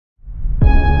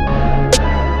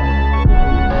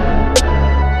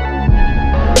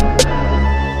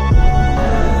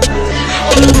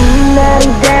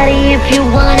If you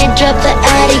want it, drop the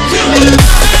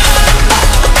attic.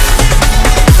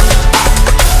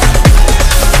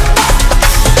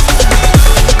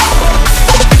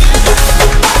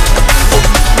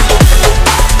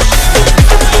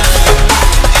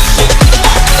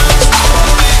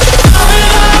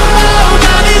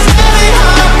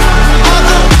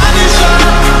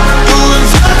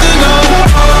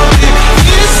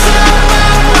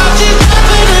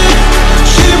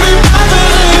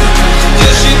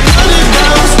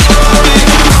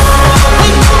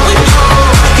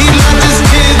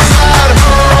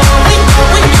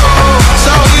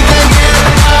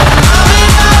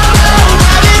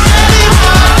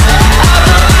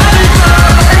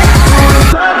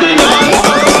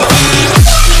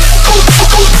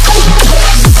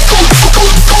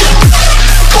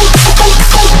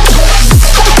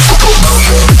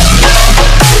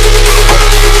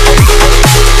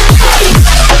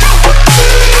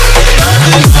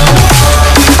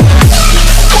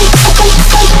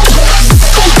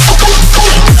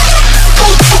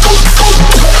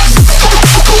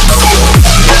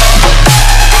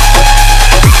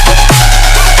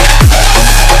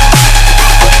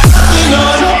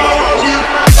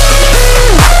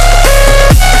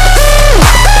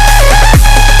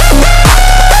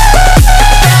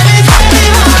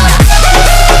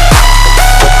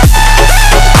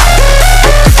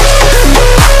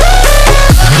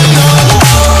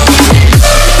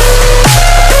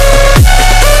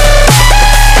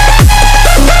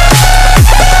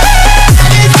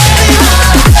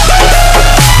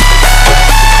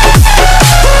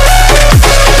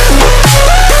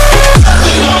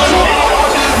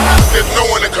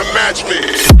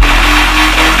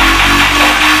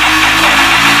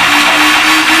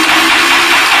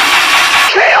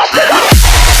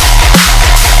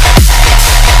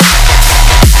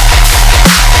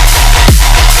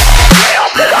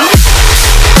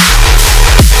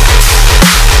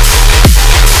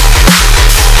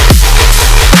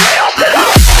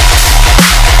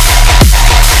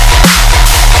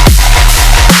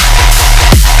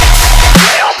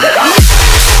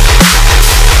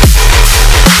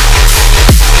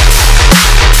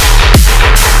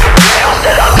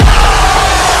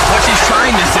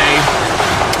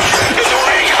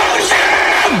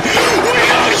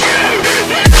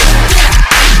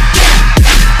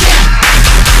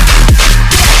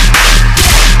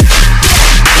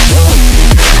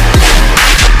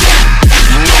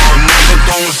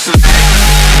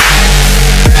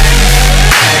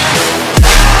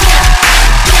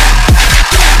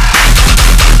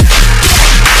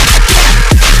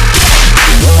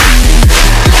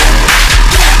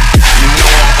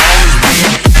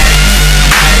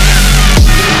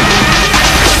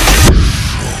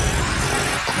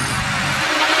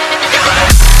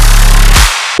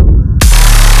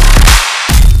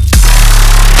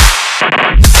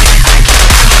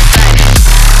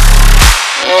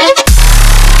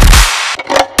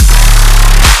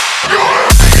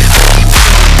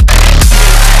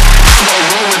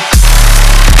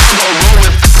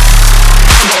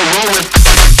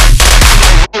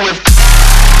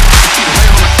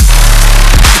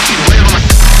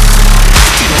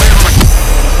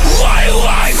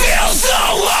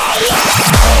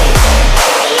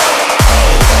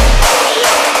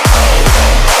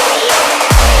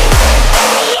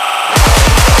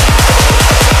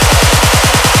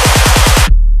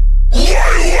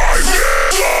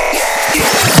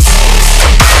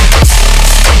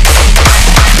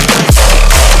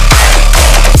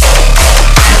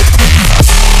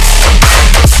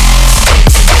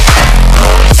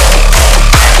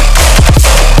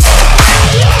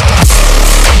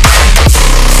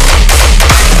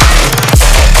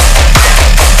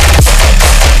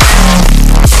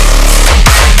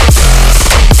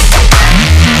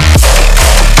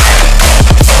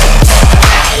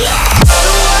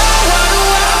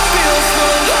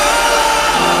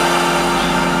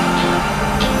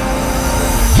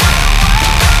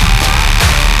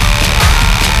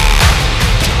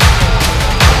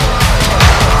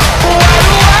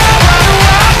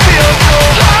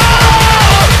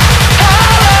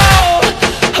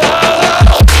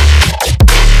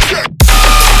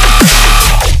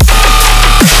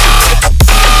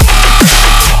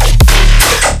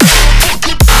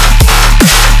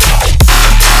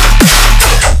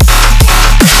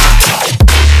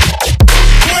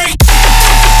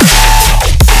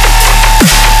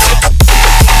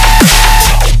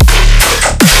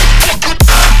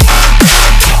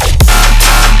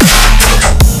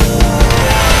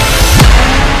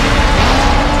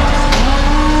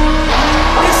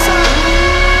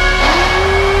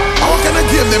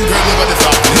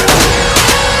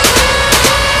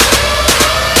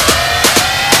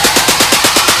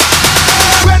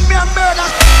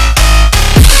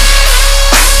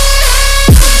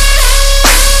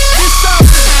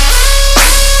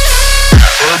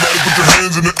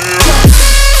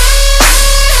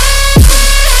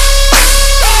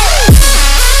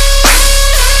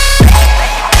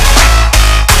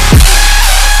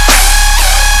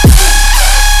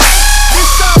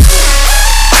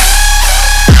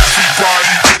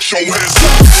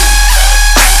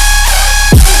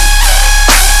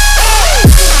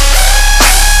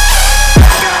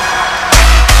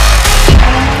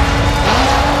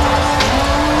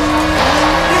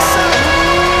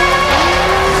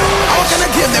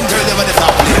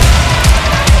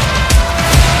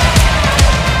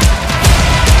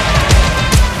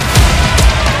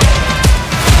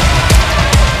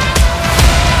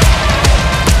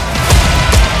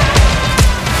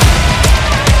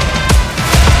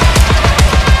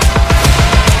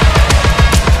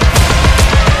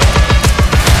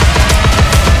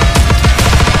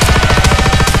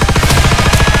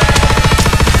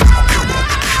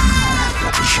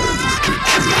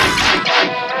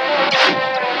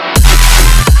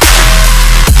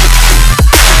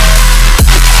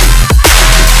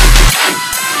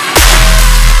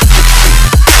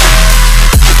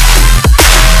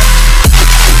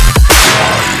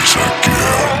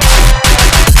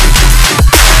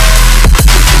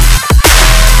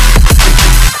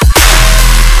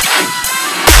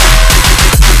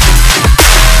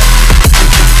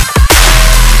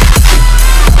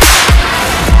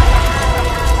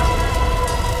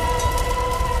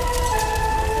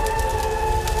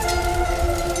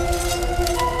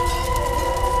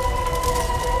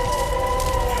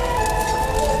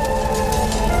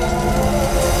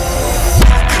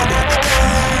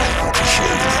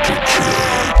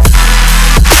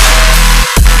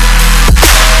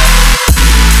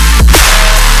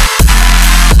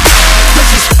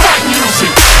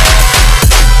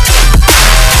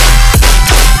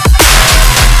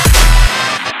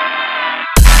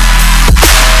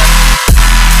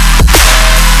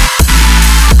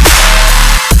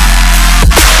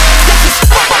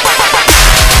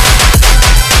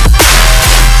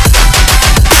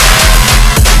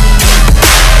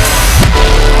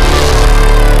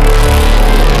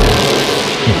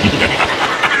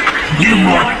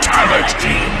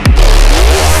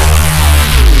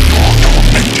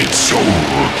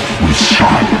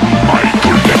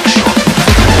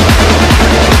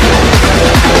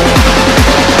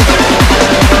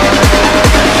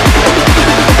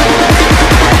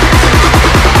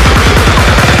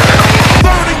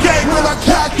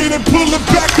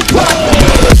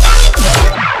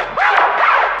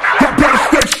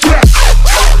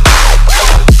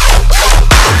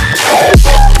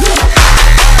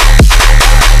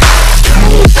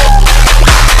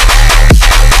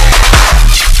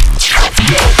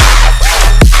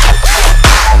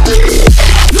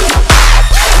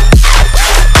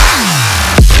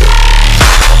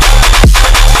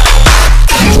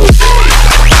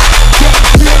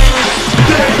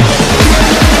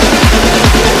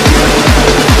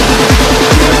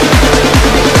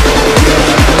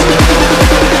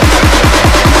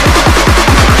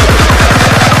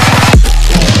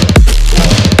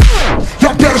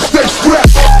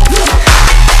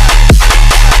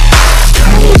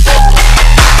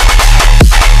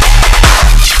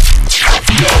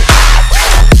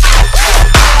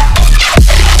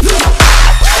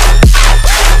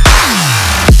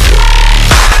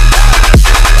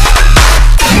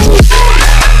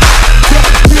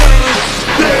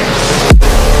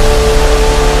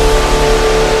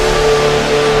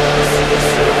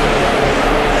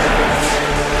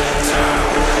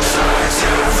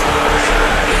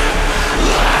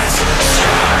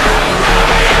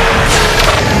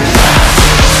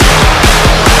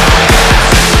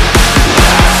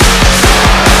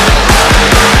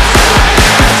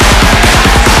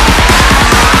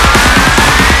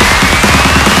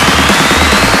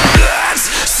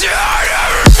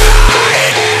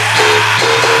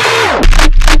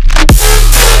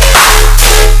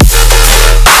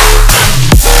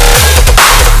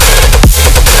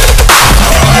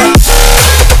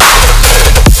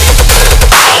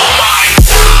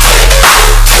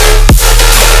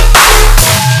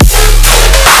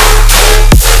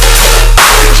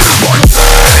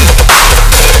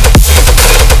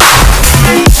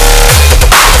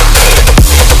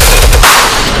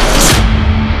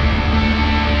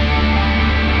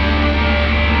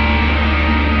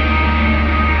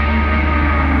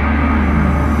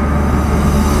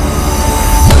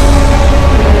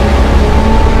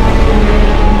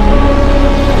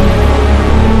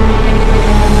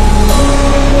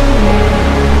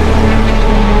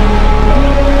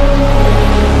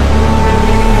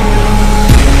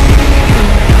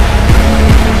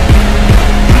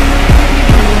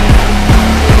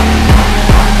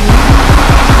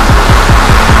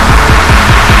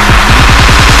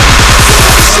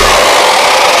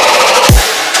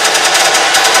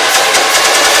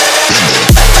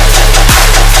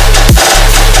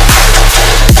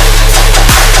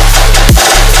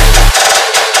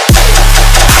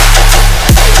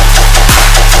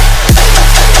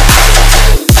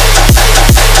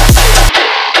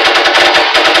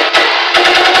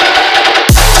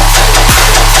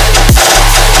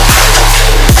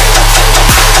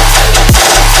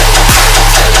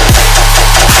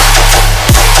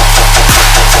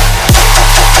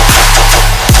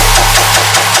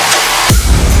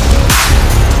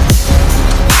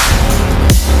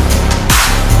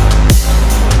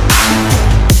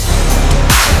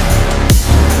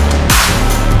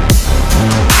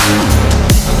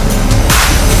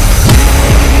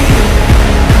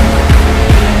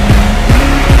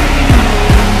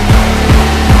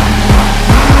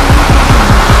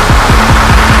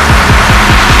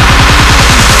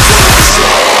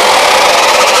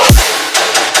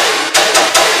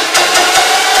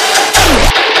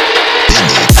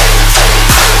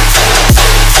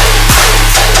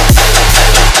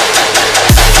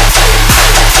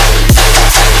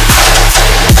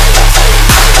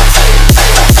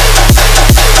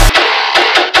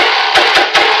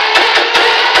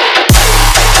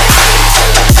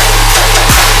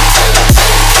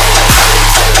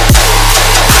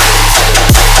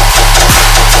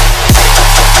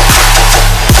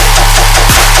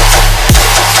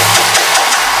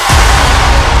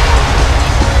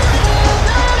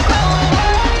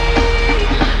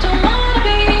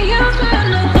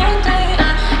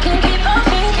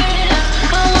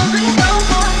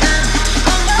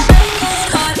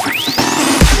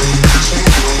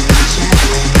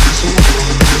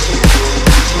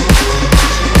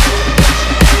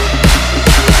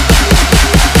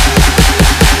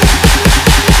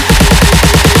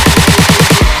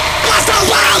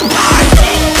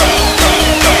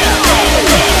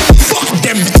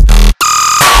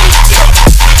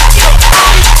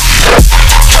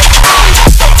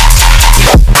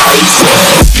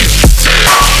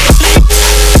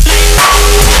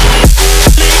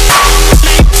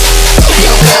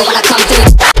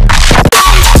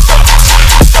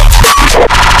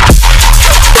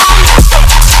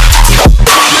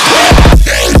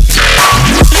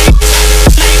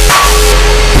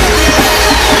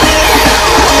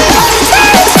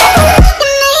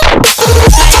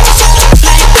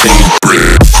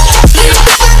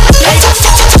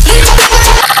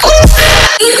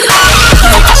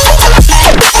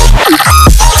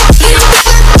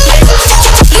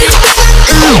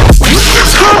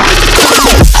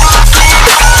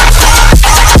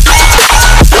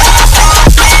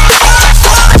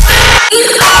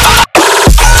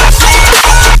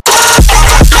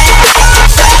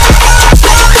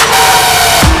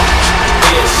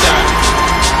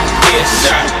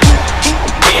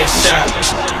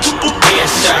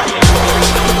 Headshot,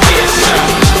 headshot,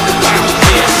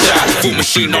 headshot. Full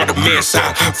machine on the man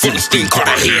side, full of steam called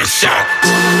a headshot.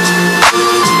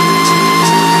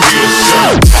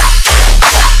 Headshot.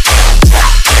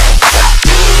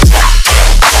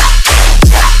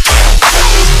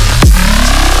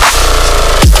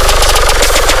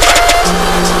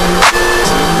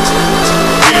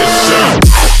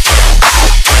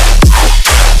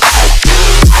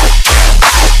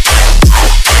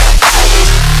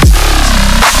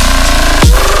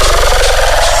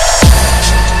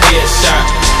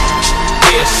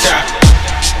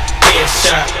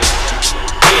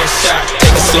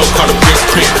 Slow, call the wrist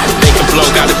print. Make a blow,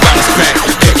 got a balance crack.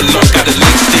 Paper long, got a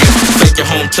leak stick. Take you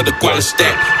home to the guala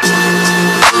stack.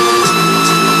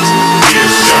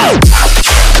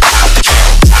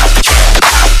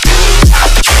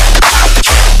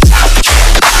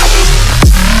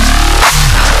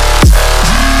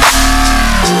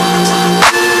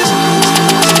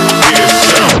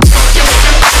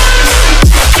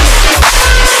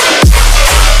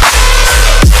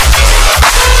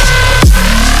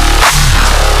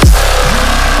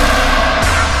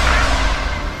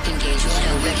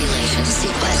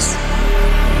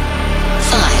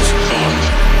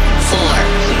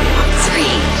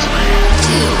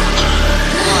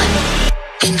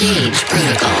 Engage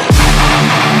protocol.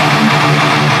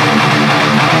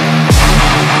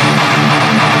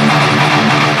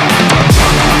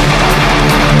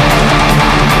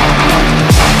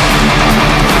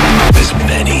 As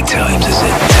many times as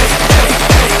it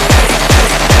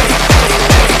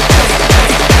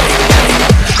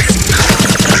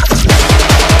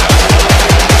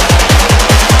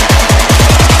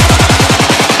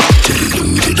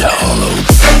deluded hollow.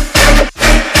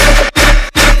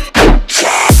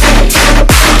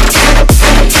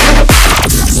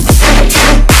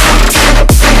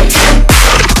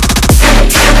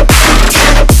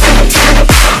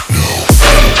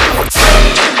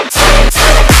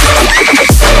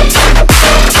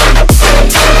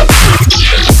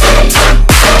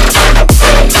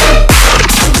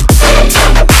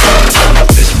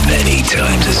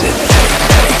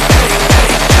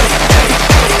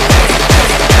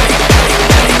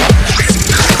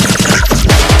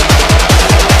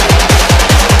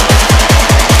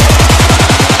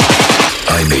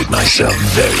 Myself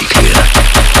very clear.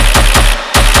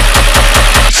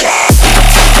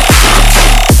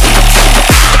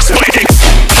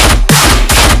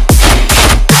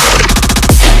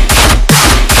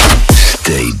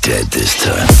 Stay dead this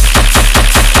time.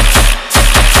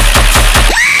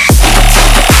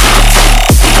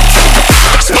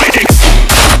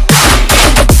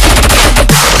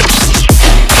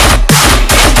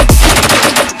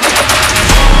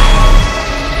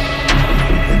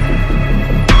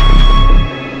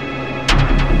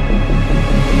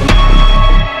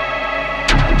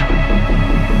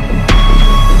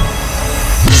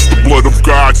 Blood of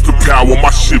gods to power my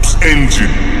ship's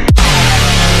engine.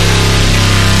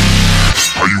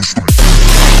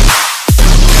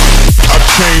 I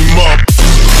came up.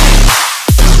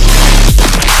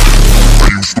 I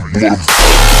used to blood of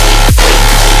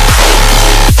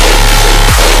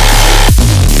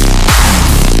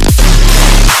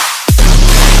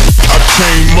I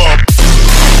came up.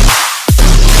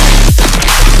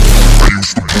 I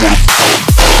used to blood of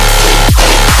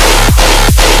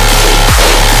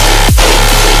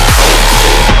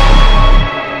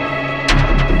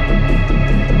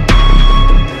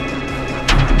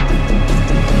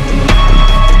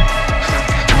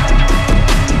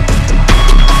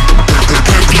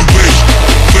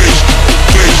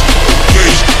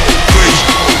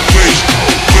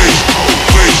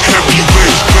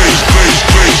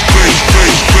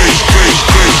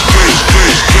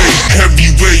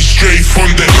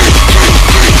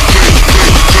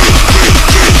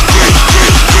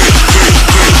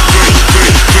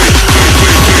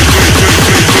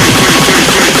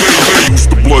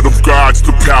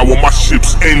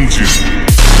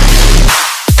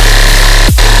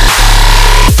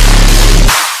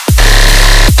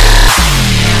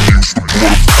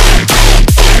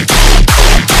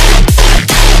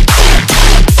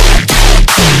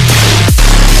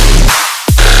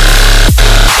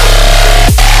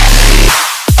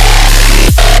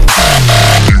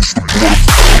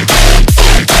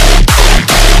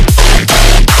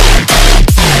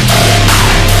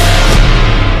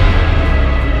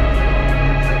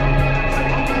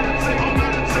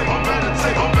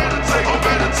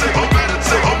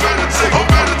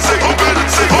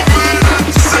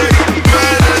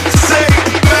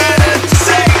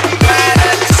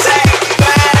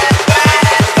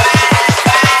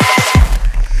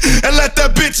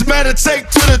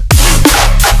meditate to the.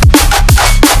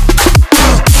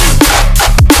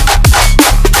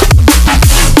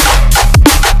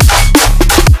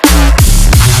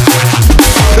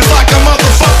 It's like a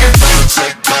motherfucking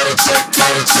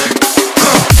meditate.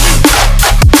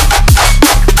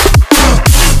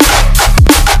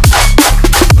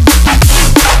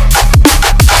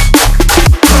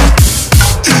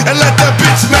 And let that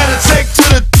bitch meditate to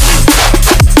the.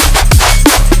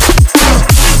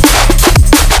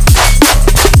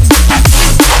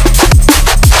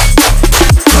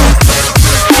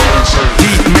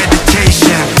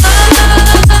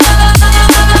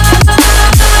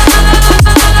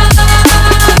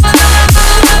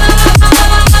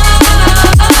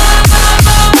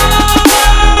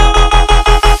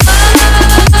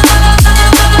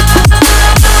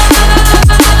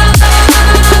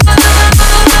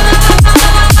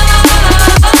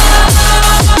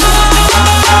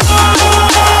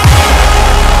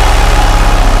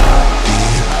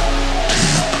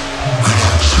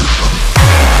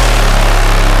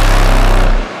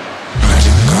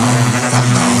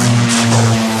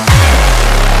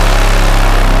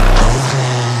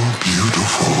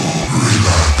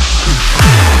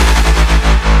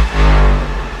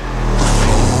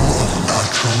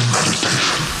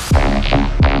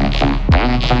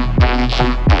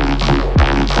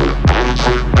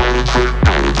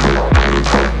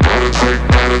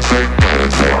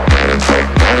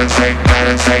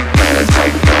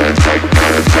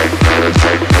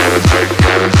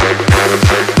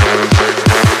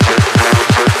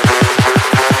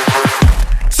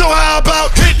 So how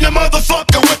about hitting a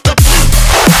motherfucker with the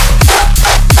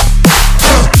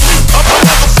a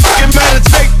motherfucking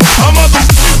meditate, a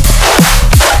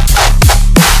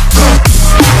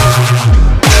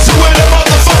so when a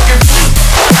motherfucking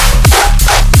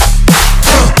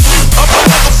a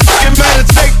motherfucking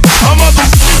meditate, a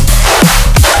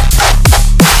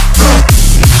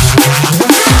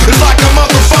it's like a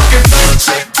motherfucking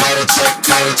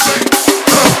meditate.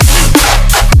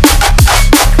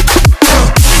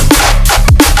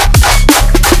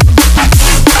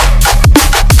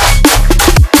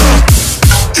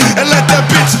 And let that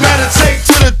bitch meditate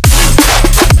to the.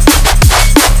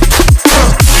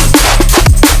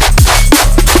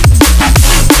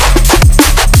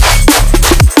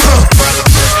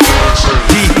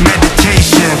 Deep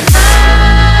meditation.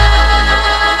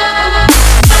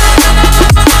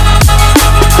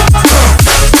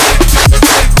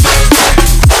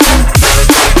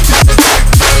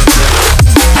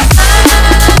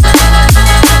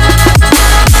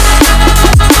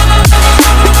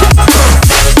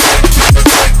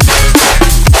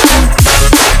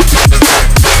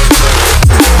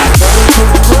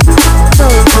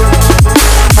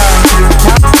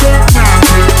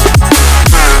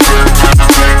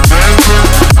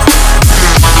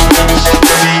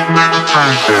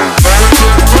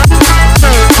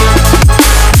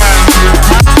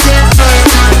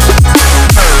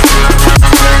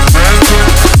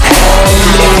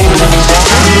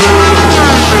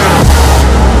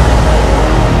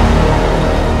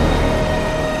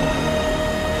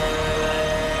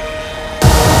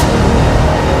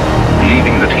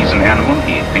 Believing that he's an animal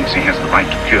he thinks he has the right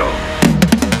to kill.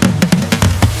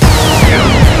 Kill,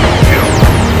 kill,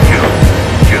 kill,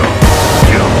 kill,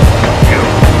 kill, kill,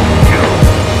 kill,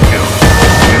 kill,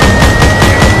 kill.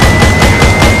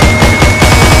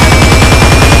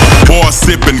 Boss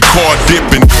sipping, car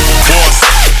dipping, boss,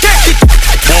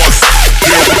 boss,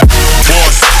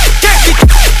 boss,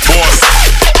 boss,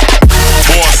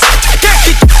 boss,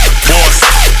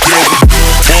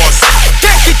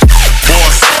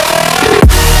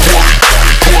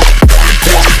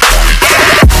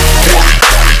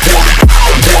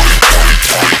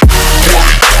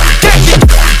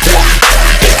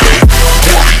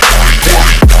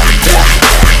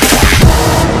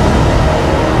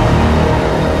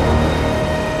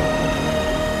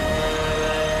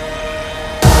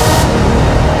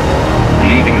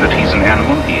 Believing that he's an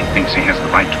animal he thinks he has the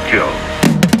right to kill.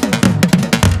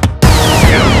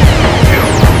 Kill, kill,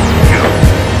 kill,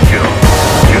 kill,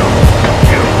 kill,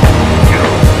 kill, kill,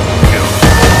 kill,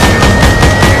 kill.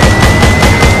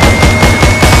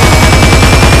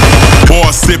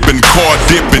 boss sipping, car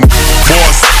dipping,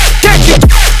 boss,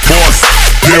 boss,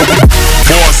 boss,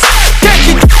 boss,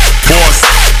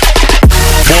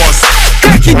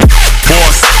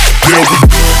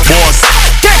 boss, boss,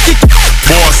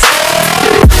 boss,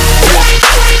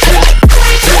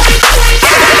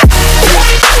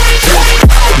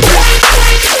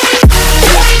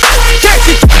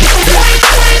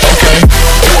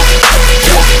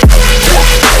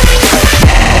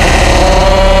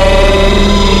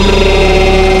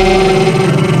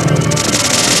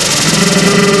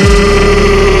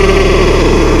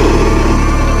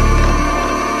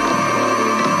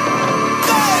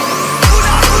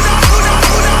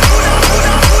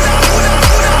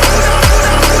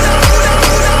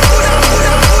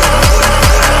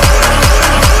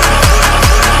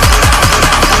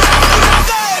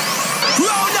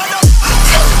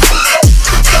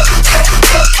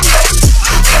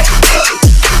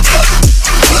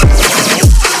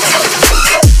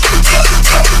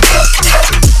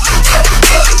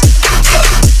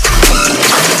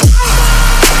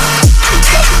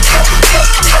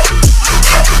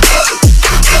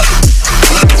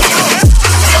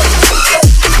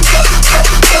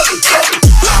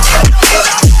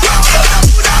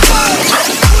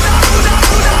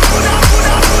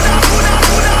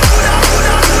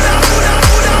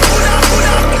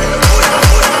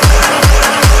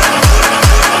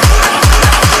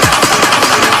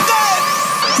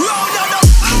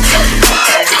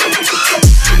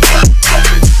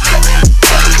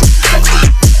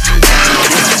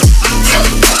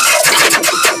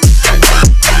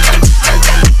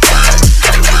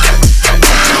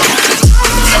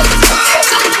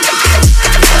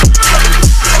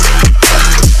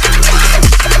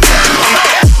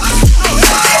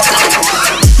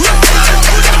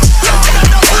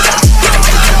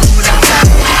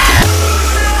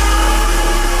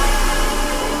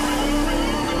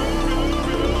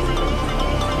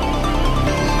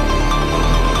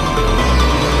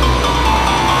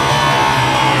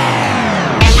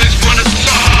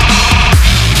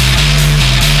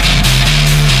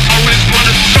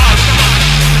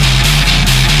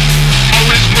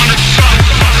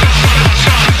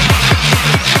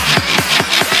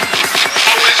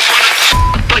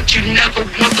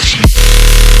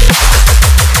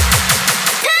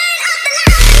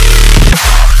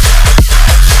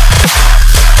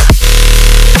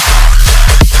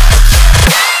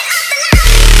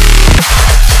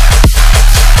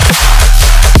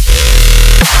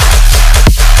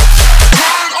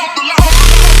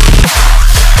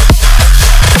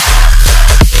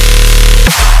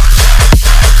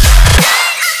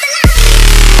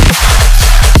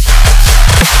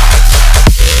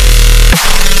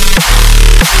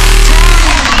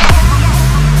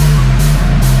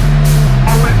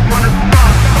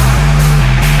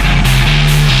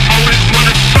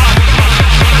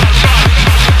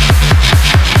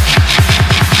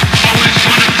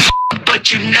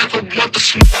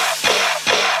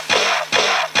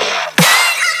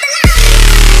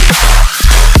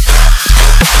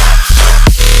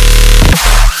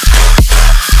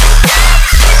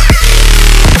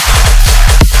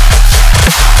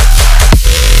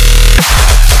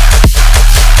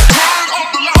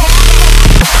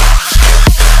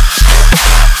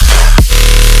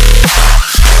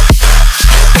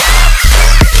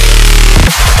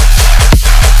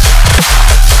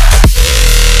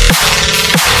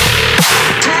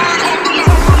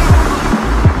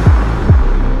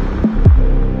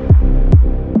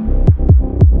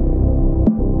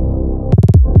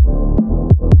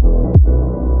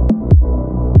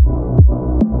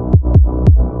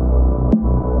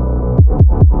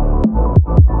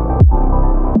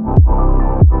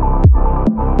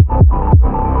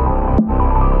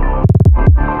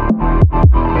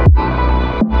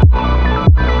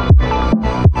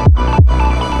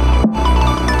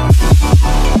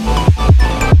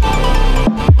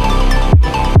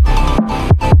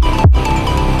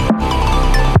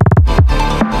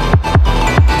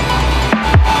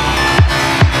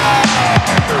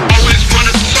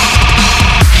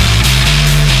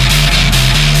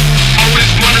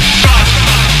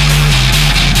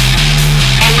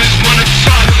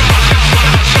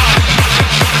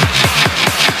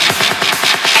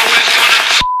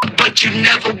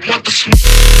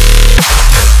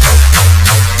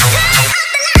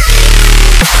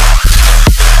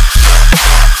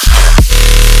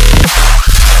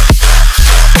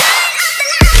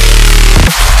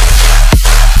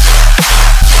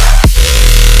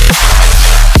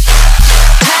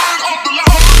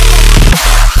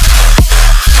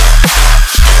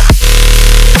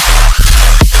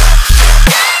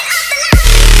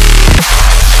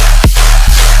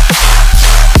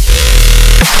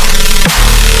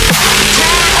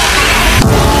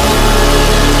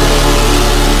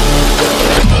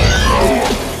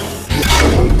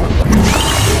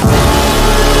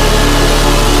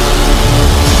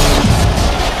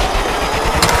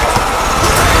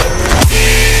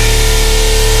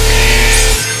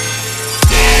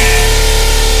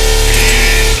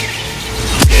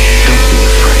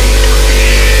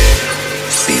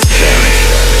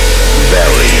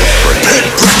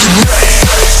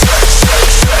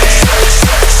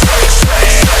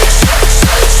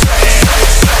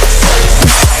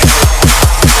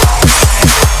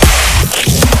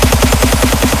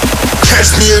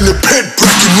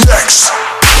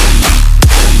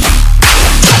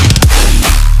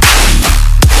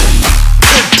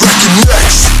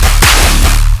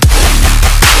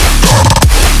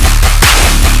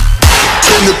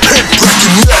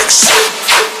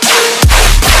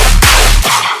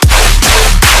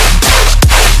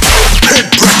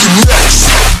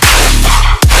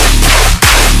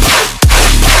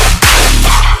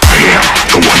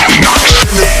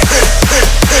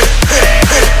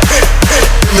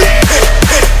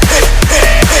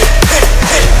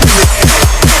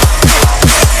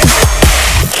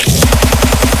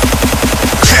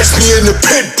 me in the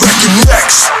pit breaking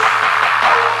necks.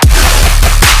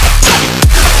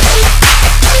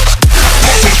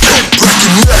 Pit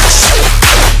breaking necks.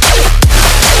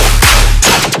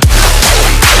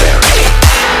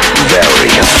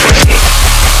 Very afraid.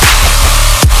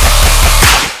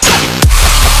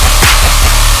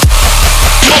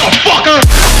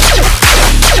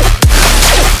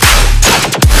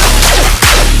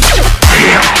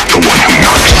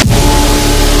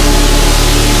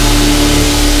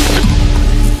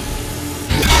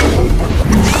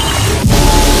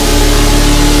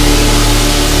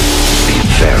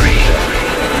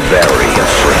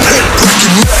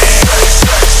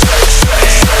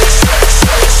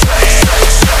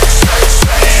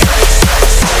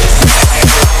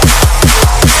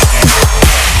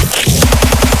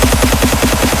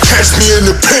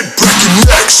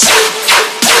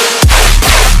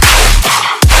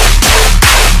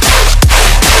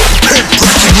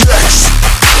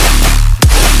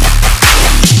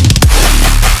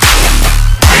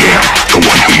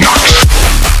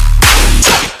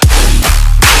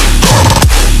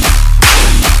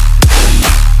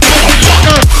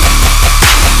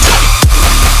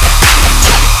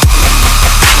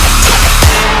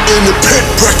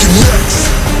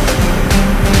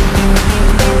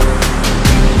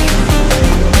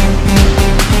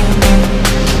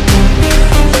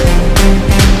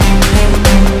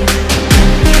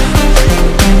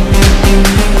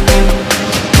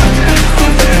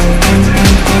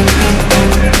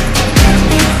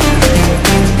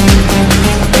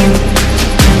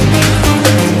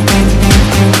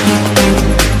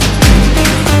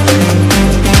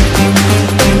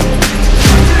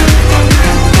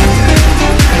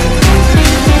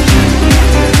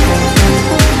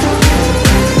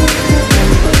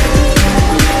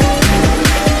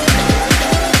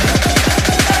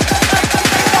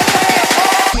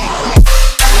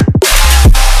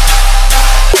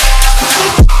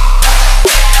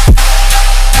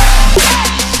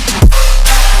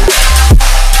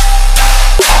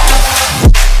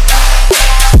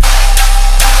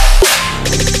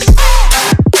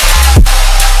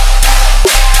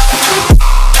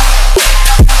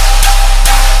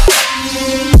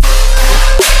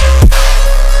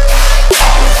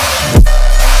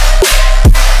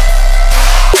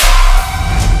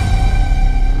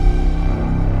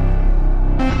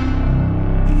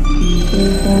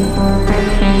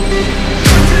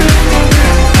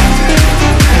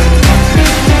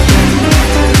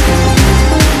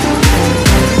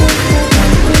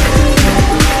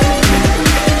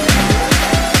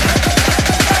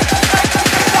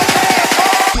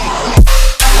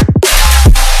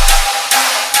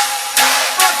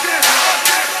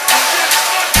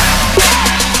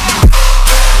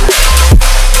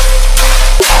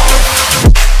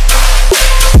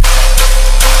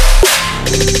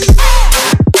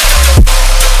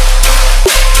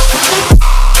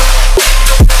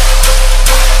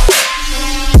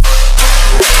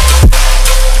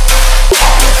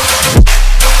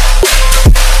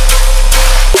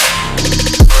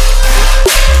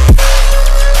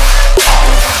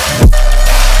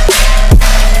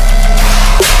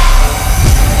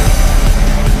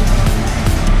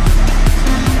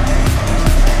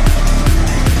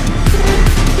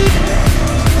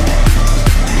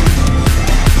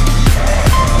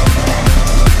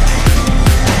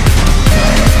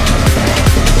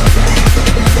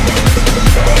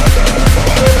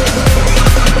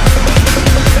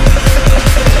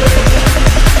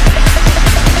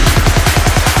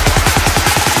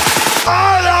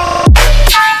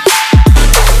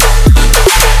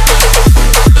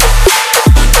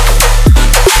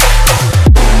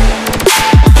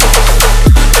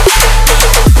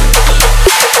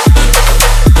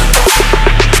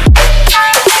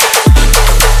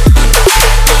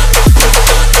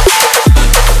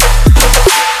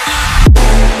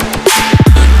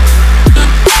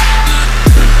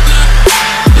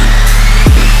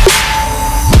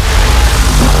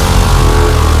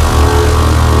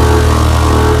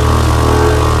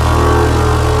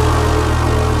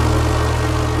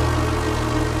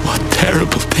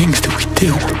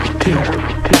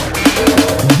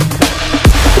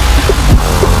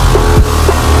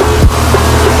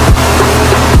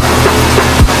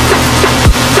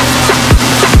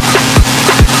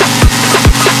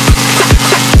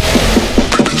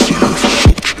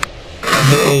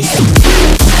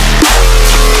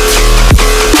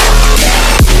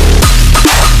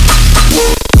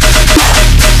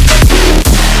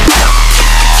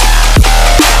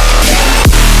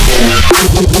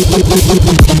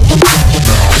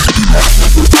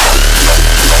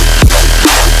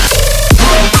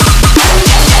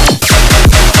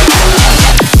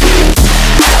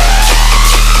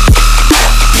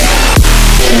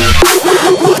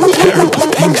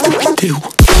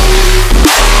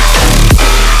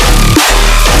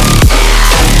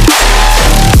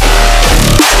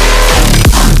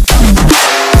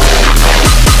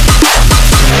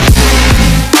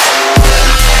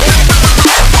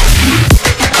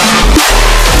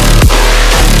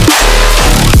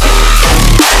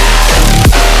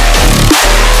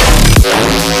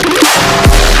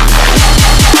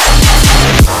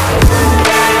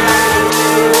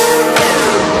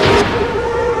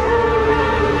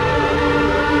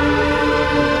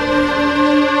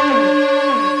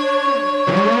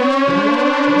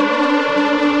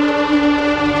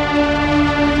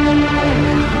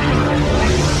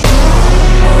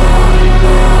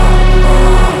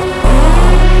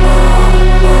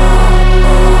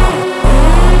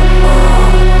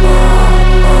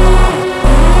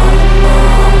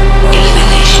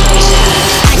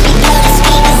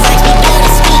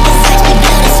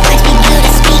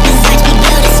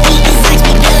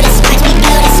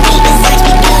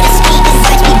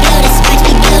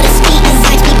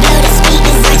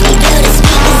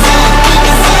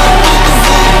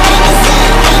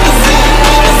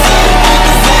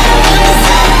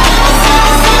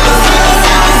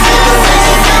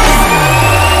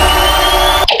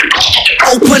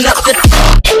 open up the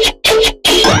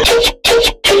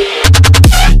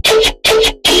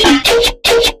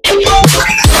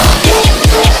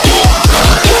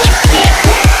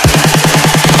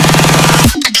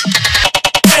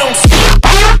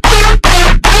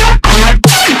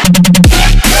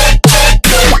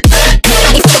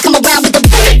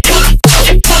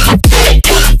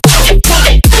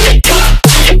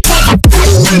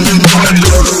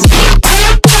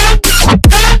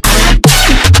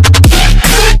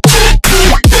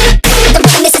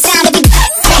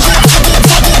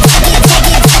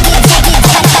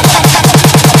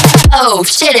oh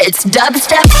shit, it's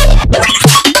dubstep.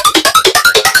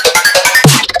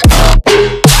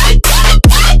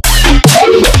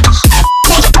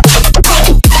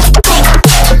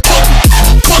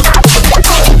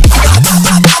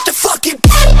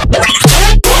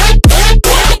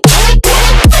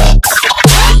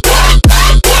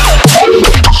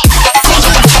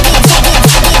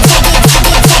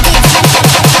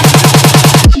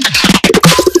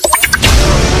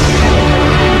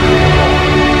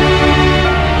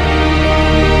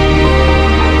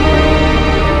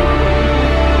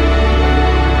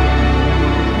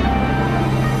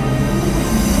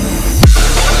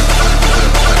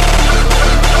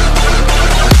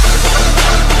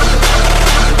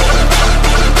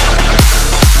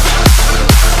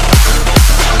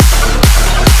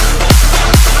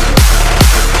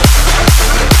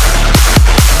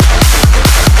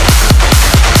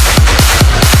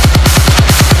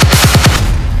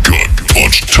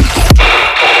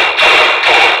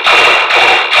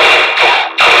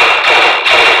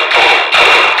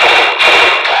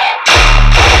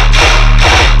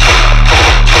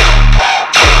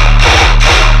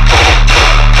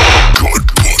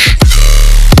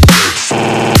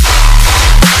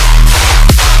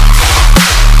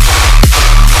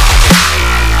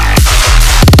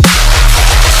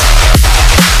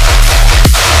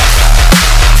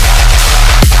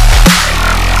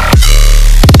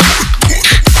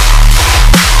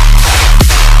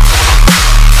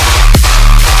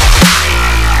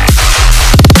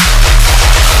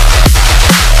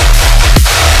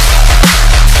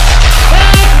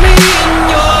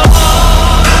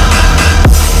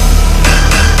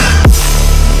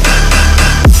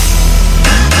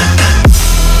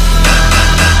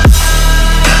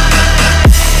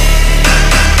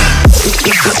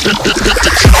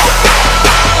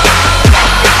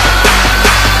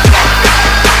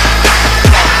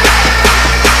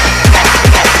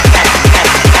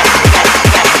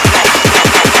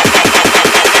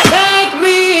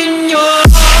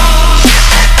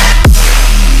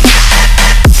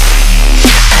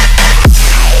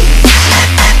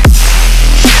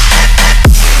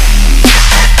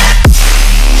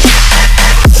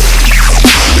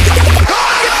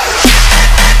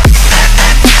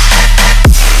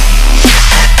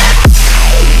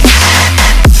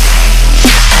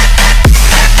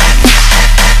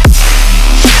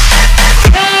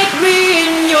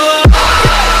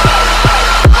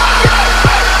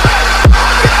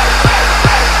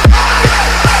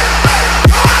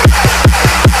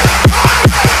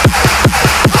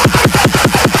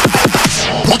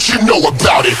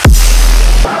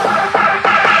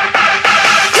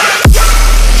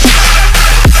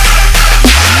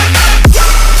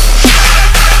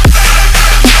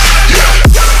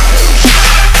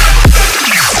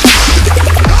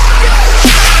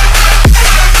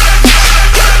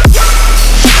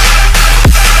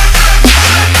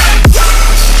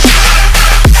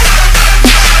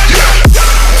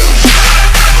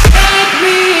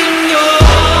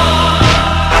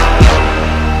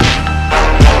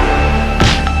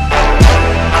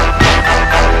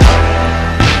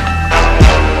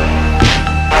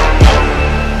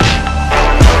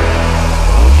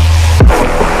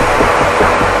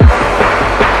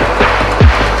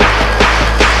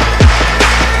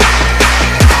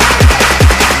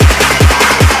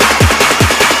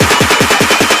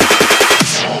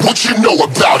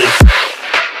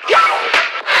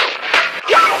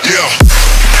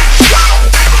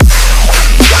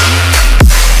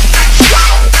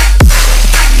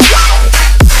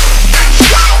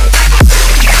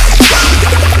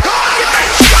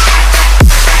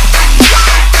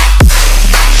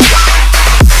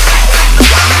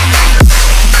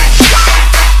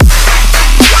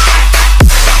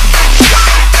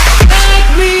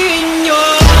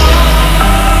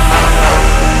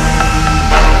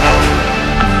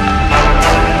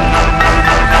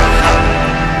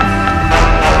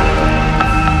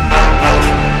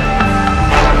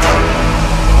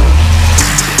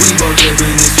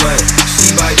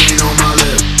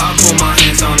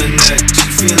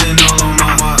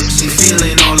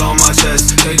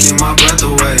 my breath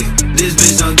away. This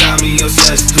bitch done got me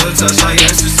obsessed. To a touch like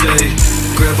ecstasy.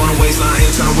 Grip on the waistline,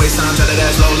 ain't tryna waste time. Try that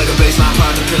ass low like a baseline.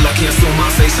 Pop the pill, I can't feel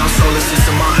my face. I'm solar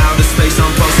system, I'm outer space.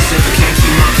 I'm posted if I can't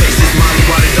keep my pace. This Molly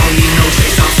water don't need no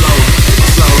chase. I'm flowing,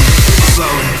 flowing,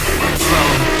 flowing,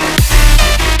 flowing.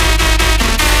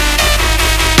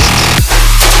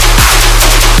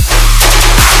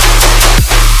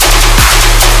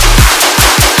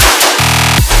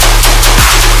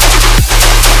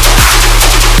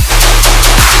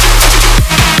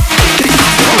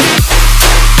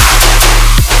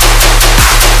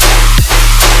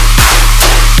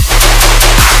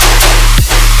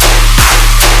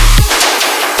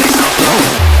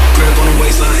 Grip on the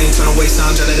waistline, ain't tryna waste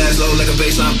time. Try that ass low like a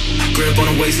baseline. Grip on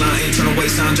the waistline, ain't tryna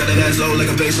waste time. Try that ass low like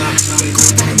a baseline.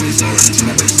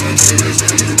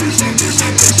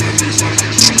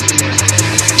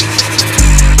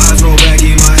 Eyes roll back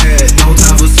in my head. No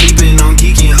time for sleeping, I'm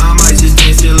geeking. I might just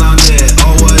dance till I'm dead.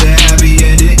 Oh, what a happy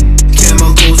ending.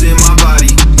 Chemicals in my body.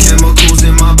 Chemicals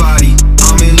in my body.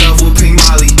 I'm in love with Pink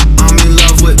Molly. I'm in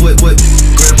love with.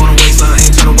 Grip on the waistline,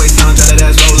 ain't tryna waste time. Try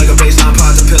that ass low like a baseline.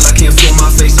 Pop the pill, I can't feel my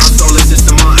face. I'm solar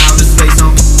system, I'm outer space.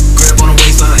 I'm grip on the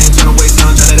waistline, ain't tryna waste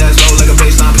time. Try that ass low like a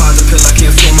baseline. Pop the pill, I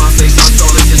can't feel my face. I'm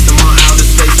solar system, I'm outer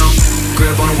space. I'm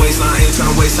grip on the waistline, ain't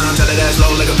tryna waste time. Try that ass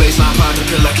low like a baseline. Pop the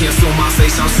pill, I can't feel my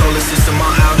face. I'm solar system,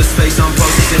 I'm outer space. I'm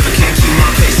posted if I can't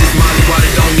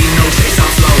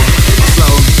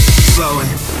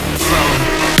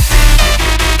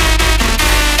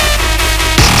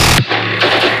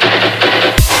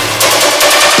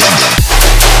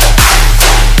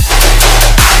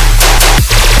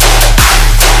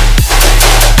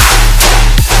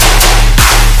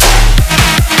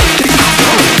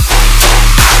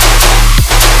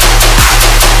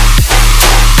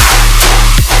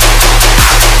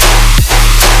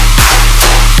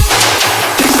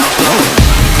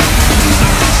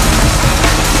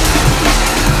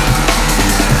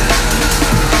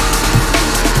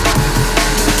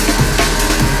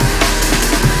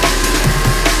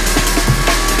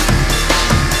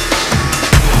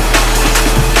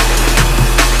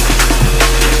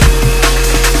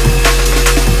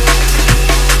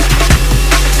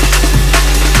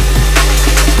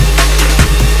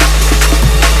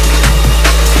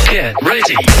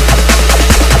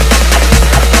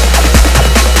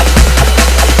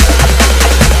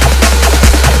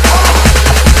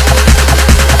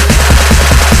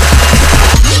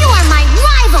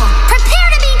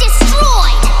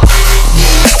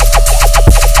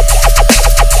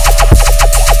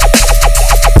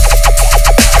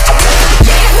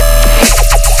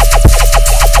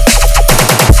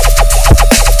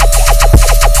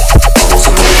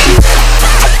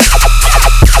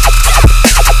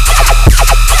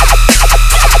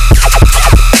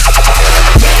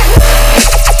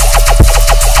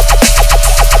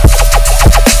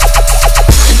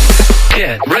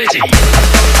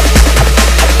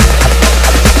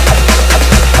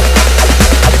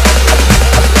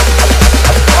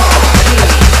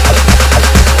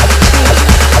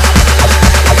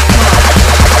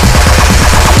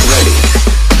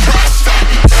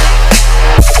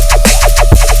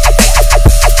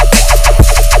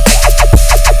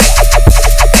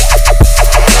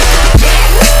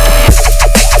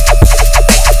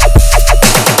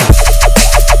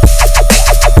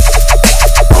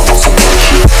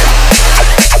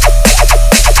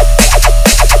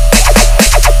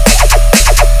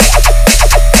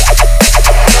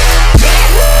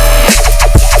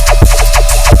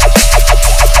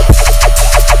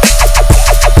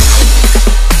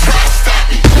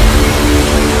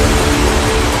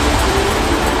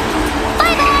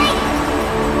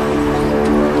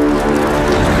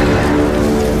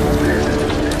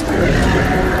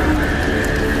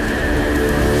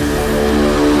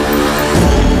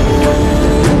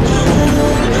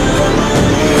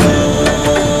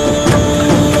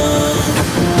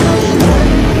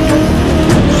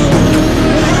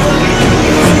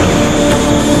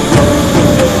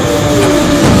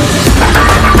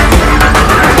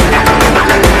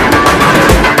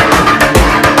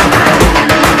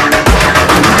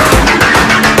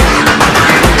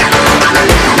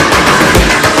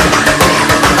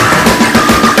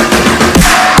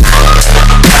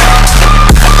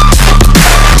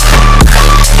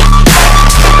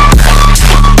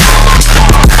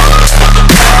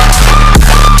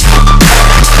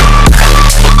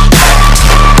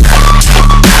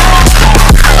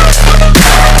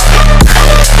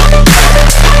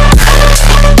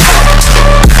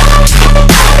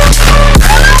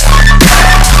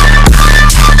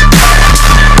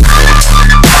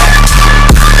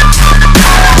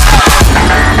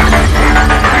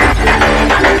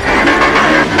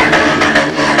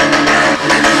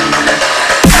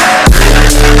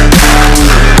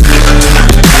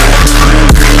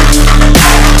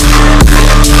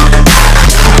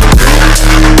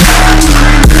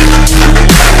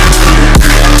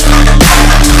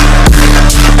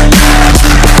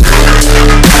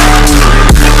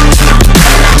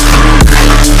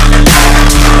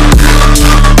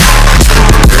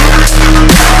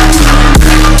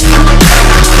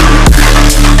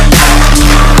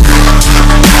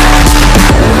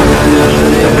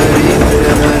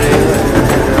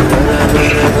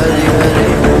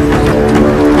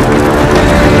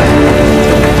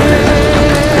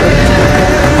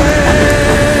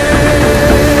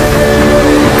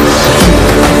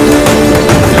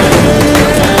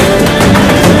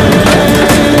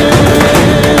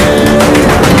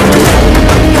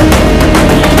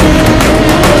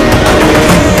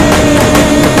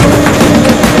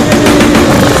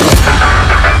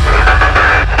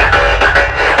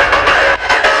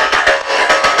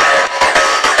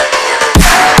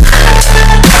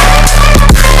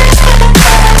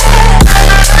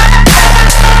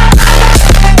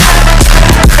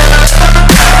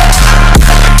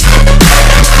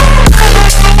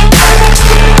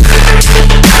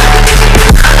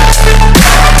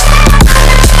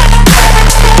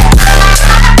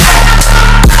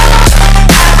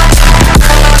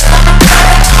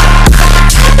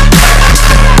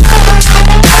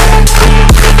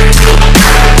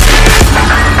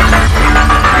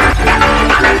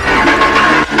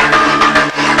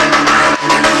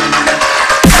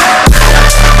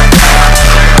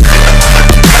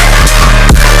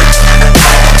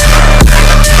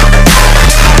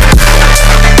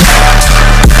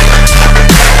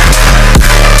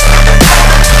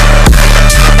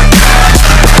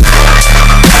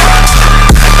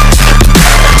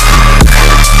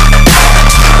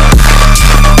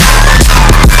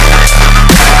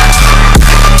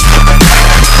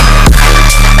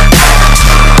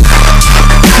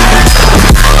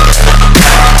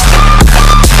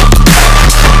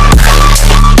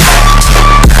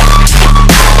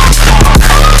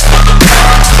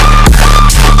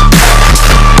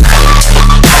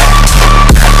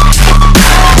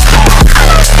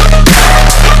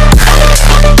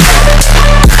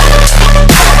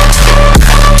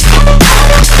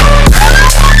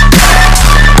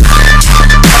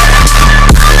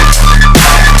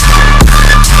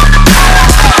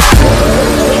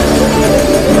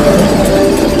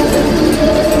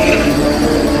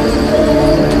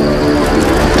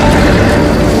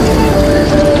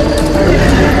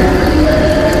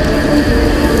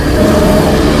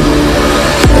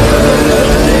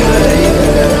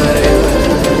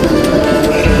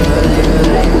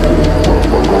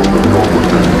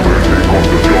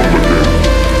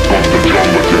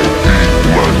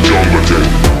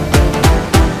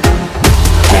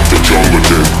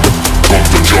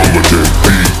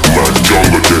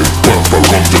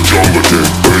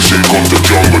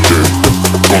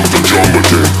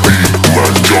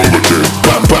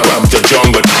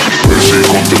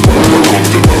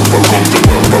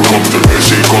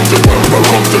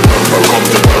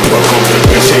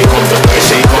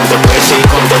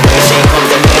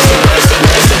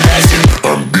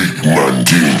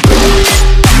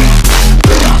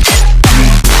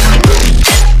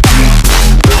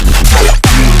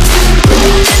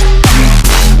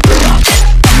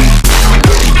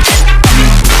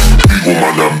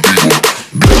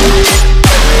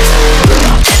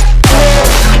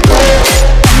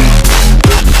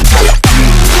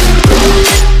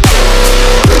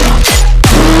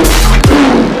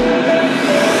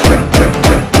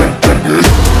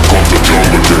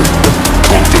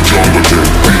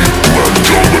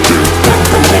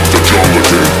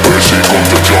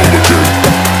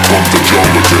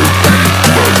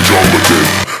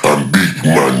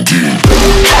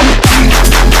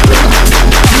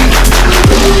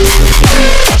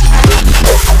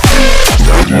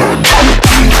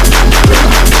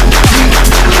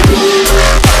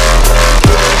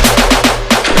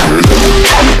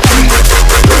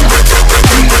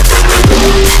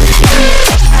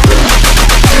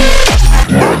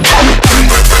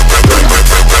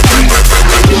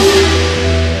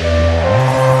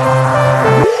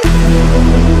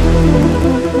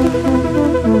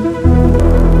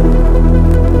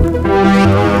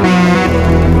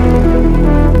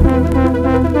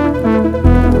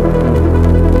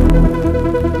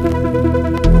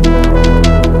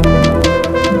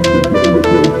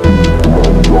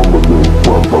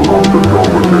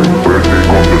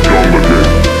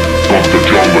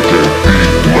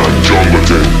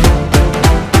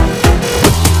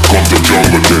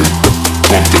jungle thing,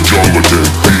 come to jungle thing,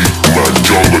 big man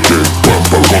jungle thing,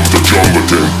 papa come to jungle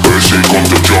thing, Percy come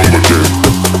to jungle thing,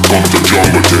 come to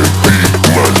jungle thing, big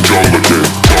man jungle thing,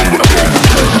 jungle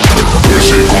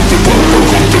Percy come to papa,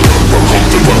 come to papa, come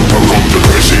to papa, come to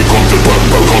Percy come to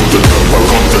papa, come to papa,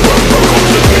 come to papa, come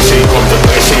to Percy, come to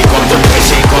Percy, come to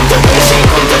Percy, come to Percy,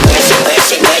 come to Percy,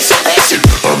 Percy, Percy, Percy.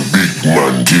 I'm big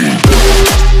man king.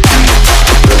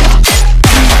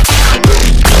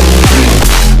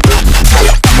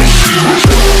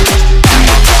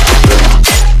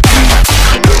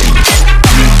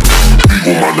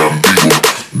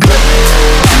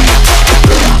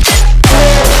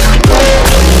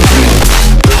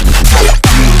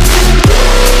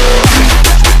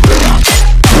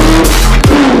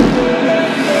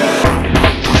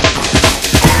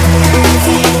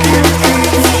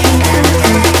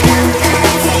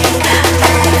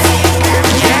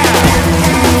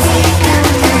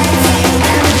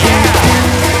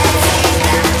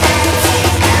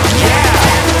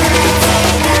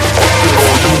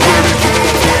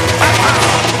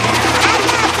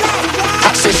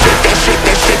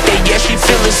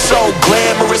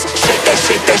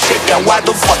 Why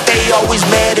the fuck they always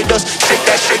mad at us? Shake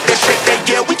that,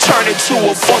 yeah, we turn it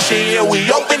to a function. Yeah,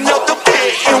 we open up the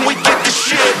pit and we get the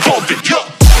shit bumping. Yeah.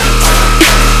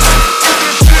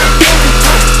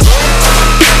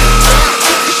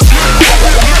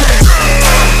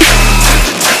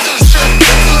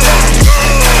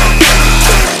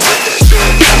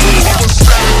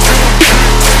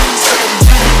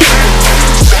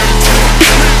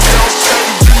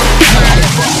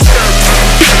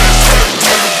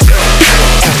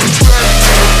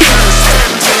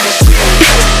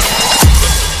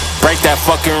 That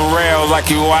fucking rail like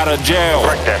you out of jail.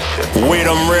 We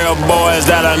them real boys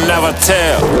that'll never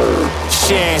tell.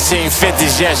 She ain't seen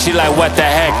 50s yet, she like what the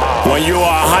heck. When you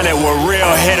are 100 with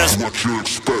real hitters, what you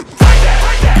expect?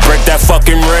 Break that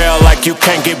fucking rail like you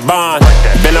can't get bond.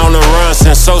 Been on the run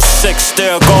since '06,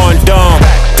 still going dumb.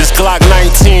 This Glock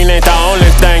 19 ain't the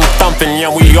only thing thumping. Yeah,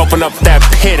 we open up that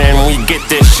pit and we get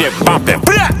this shit bumping.